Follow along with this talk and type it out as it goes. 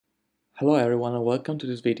Hello everyone and welcome to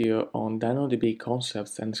this video on DynamoDB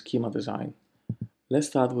concepts and schema design. Let's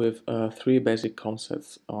start with three basic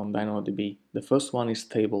concepts on DynamoDB. The first one is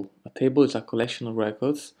table. A table is a collection of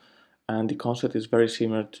records and the concept is very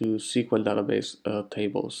similar to SQL database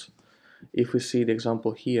tables. If we see the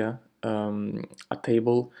example here, a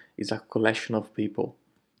table is a collection of people.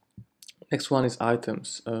 Next one is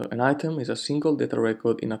items. An item is a single data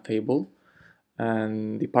record in a table,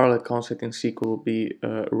 and the parallel concept in SQL will be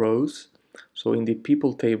rows. So in the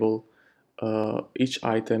people table, each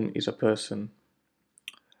item is a person.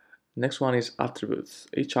 Next one is attributes.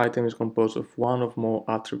 Each item is composed of one or more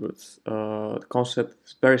attributes. The concept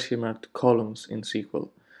is very similar to columns in SQL.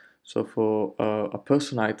 So for a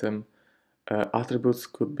person item, attributes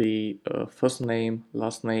could be first name,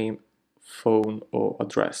 last name, phone, or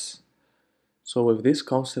address. So with these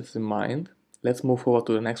concepts in mind, let's move forward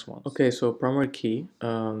to the next one. Okay, so primary key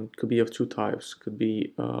could be of two types. Could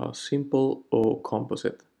be simple or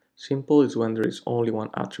composite. Simple is when there is only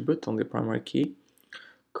one attribute on the primary key.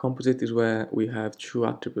 Composite is where we have two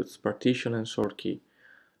attributes, partition and sort key.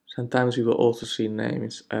 Sometimes you will also see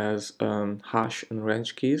names as hash and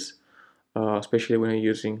range keys, especially when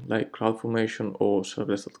you're using like CloudFormation or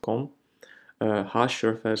serverless.com. Hash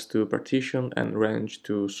refers to partition and range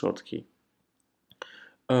to sort key.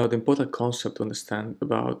 The important concept to understand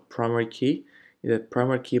about primary key is that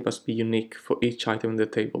primary key must be unique for each item in the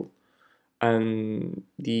table. And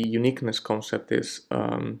the uniqueness concept is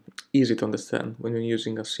easy to understand when you're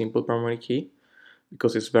using a simple primary key,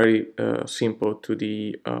 because it's very simple to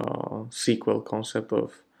the SQL concept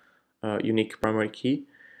of unique primary key.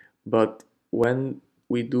 But when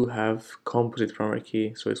we do have composite primary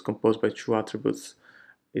key, so it's composed by two attributes,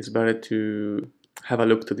 it's better to have a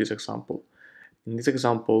look to this example. In this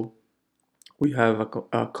example, we have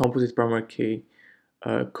a composite primary key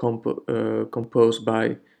composed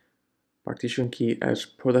by partition key as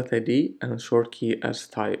product ID and sort key as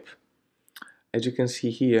type. As you can see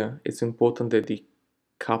here, it's important that the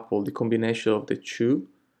combination of the two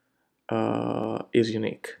is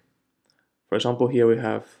unique. For example, here we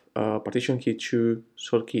have partition key 2,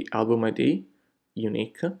 sort key album ID,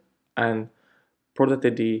 unique, and product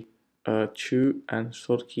ID 2 and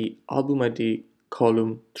sort key album ID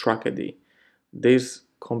column track ID. This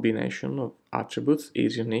combination of attributes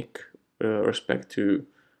is unique respect to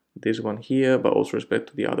this one here, but also respect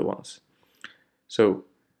to the other ones. So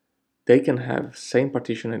they can have same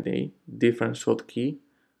partition ID, different sort key,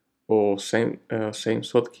 or same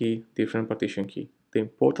sort key, different partition key. The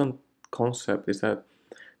important concept is that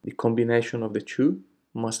the combination of the two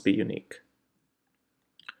must be unique.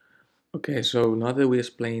 Okay, so now that we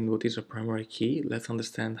explained what is a primary key, let's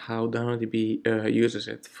understand how DynamoDB uses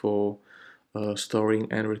it for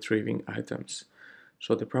storing and retrieving items.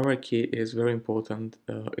 So the primary key is very important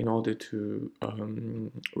in order to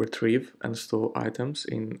retrieve and store items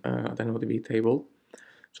in a DynamoDB table.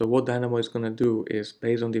 So what Dynamo is going to do is,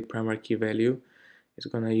 based on the primary key value, it's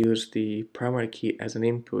going to use the primary key as an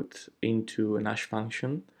input into an hash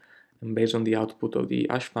function, and based on the output of the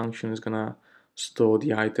hash function, is going to store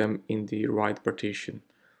the item in the right partition.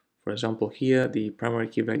 For example, here the primary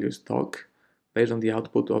key value is dog. Based on the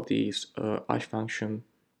output of this hash function,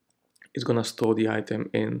 is going to store the item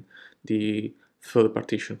in the third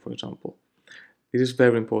partition, for example. This is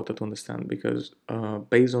very important to understand because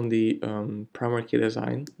based on the primary key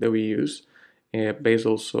design that we use, based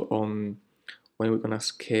also on when we're going to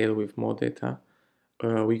scale with more data,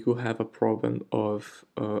 we could have a problem of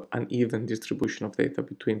uneven distribution of data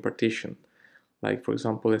between partition. Like, for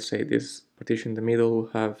example, let's say this partition in the middle will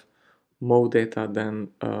have more data than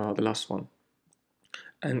the last one.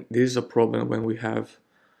 And this is a problem when we have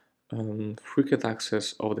frequent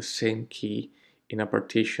access of the same key in a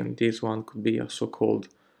partition. This one could be a so-called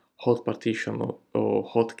hot partition or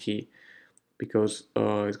hot key, because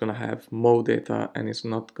it's going to have more data and it's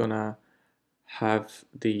not going to have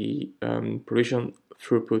the provision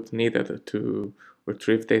throughput needed to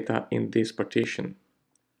retrieve data in this partition,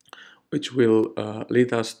 which will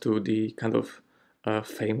lead us to the kind of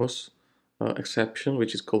famous exception,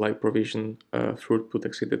 which is called like provision throughput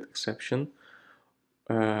exceeded exception.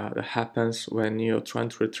 That happens when you're trying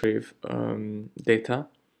to retrieve data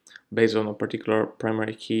based on a particular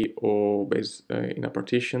primary key or based in a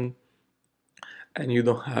partition, and you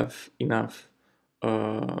don't have enough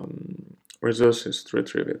resources to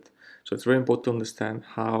retrieve it. So it's very important to understand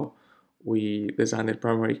how we design a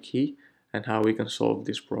primary key and how we can solve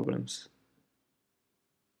these problems.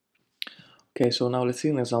 Okay, so now let's see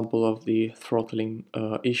an example of the throttling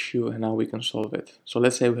issue and how we can solve it. So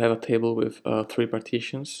let's say we have a table with three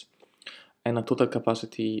partitions, and a total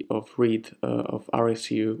capacity of read of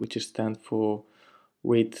RSU, which stands for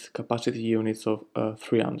read capacity units of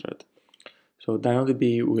 300. So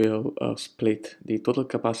DynamoDB will split the total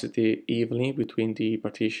capacity evenly between the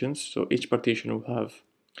partitions. So each partition will have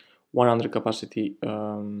 100 capacity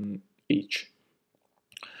each.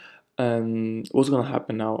 And what's going to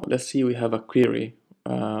happen now? Let's see we have a query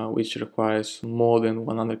which requires more than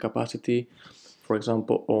 100 capacity, for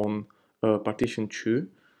example, on partition 2.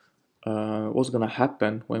 What's going to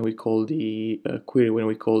happen when we call the query, when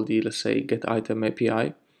we call the, let's say, get item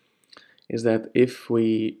API, is that if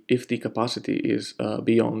the capacity is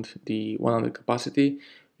beyond the 100 capacity,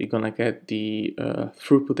 we're going to get the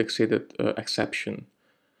throughput exceeded exception.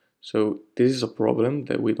 So this is a problem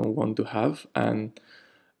that we don't want to have, and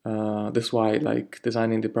that's why like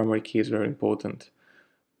designing the primary key is very important.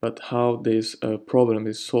 But how this problem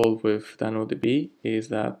is solved with DynamoDB is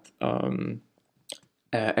that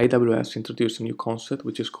AWS introduced a new concept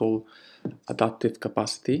which is called adaptive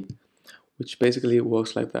capacity, which basically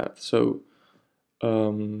works like that. So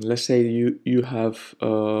let's say you have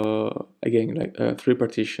again like 3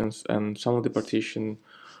 partitions, and some of the partition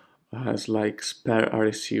has like spare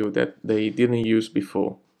RSU that they didn't use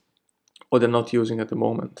before, or they're not using at the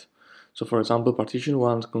moment. So for example, partition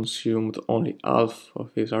 1 consumed only half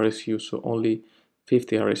of his RSU, so only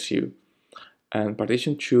 50 RSU. And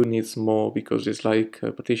partition 2 needs more because it's like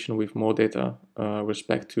a partition with more data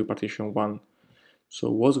respect to partition 1. So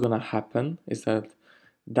what's gonna happen is that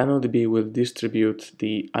DynamoDB will distribute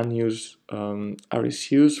the unused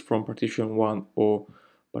RSUs from partition 1 or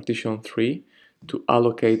partition 3 to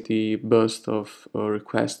allocate the burst of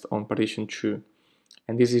request on partition 2.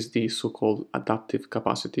 And this is the so-called adaptive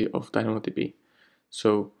capacity of DynamoDB.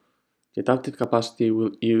 So the adaptive capacity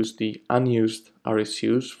will use the unused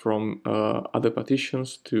RSUs from other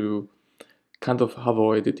partitions to kind of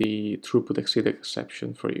avoid the throughput exceeded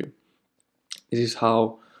exception for you. This is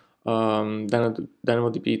how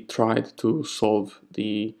DynamoDB tried to solve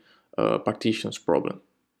the partitions problem.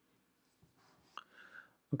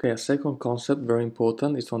 Okay, a second concept, very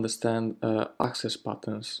important, is to understand access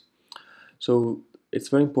patterns. So it's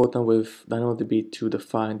very important with DynamoDB to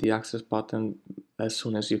define the access pattern as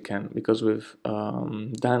soon as you can, because with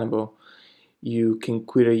Dynamo you can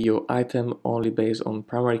query your item only based on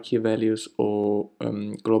primary key values or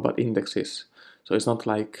global indexes. So it's not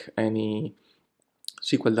like any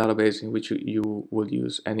SQL database in which you will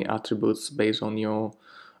use any attributes based on your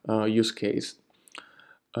use case.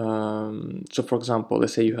 So for example,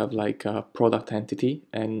 let's say you have like a product entity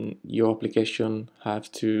and your application have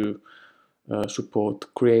to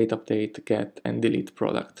support create, update, get, and delete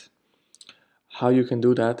product. How you can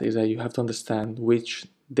do that is that you have to understand which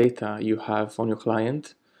data you have on your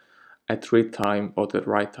client at read time or the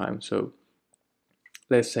write time. So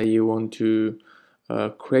let's say you want to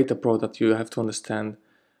create a product, you have to understand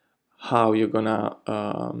how you're gonna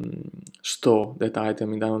store that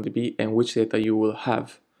item in DynamoDB and which data you will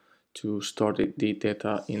have to store the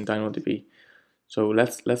data in DynamoDB. So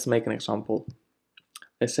let's make an example.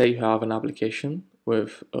 Let's say you have an application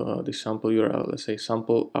with the sample URL, let's say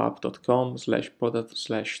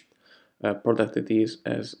sampleapp.com/product/product IDs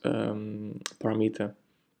as parameter.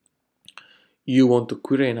 You want to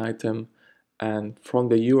query an item, and from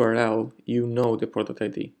the URL you know the product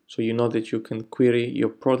ID, so you know that you can query your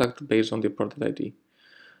product based on the product ID.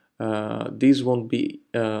 This won't be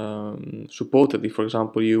supported if, for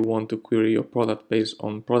example, you want to query your product based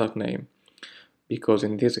on product name, because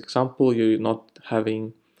in this example you're not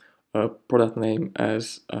having a product name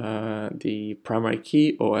as the primary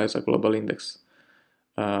key or as a global index.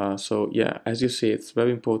 So yeah, as you see, it's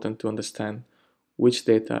very important to understand which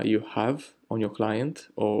data you have on your client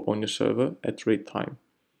or on your server at read time.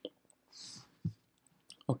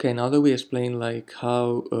 Okay, now that we explained like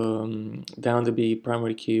how DynamoDB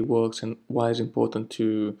primary key works and why it's important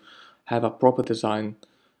to have a proper design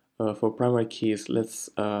for primary keys, let's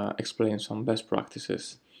explain some best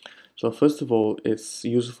practices. So first of all, it's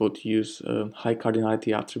useful to use high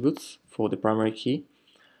cardinality attributes for the primary key.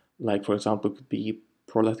 Like for example, it could be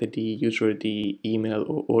product ID, user ID, email,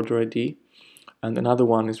 or order ID. And another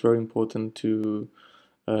one is very important to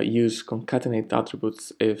use concatenate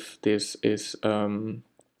attributes if this is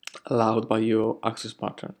allowed by your access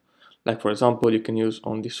pattern. Like for example, you can use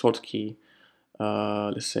on the sort key,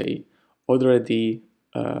 let's say order ID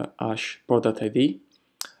hash product ID,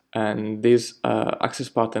 and this access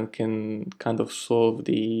pattern can kind of solve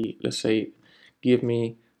the, let's say, give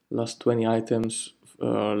me last 20 items,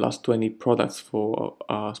 last 20 products for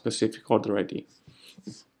a specific order ID.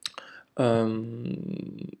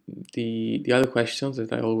 The other questions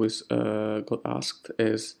that I always got asked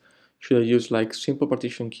is, Should I use like simple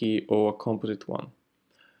partition key or a composite one?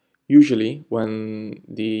 Usually, when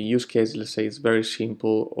the use case, let's say, is very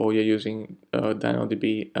simple, or you're using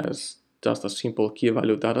DynamoDB as just a simple key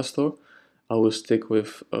value data store, I will stick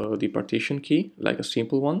with the partition key, like a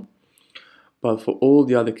simple one. But for all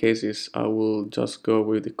the other cases, I will just go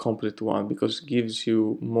with the composite one because it gives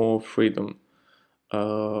you more freedom.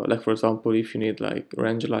 Like for example, if you need like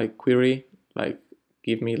range like query, like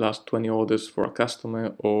give me last 20 orders for a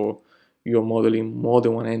customer, or you're modeling more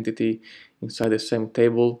than one entity inside the same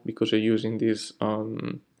table because you're using this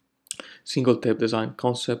single tab design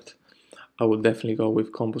concept, I will definitely go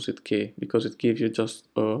with composite key because it gives you just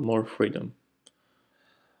more freedom.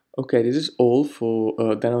 Okay, this is all for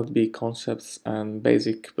DynamoDB concepts and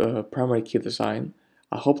basic primary key design.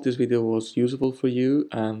 I hope this video was useful for you,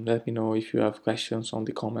 and let me know if you have questions on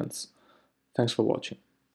the comments. Thanks for watching.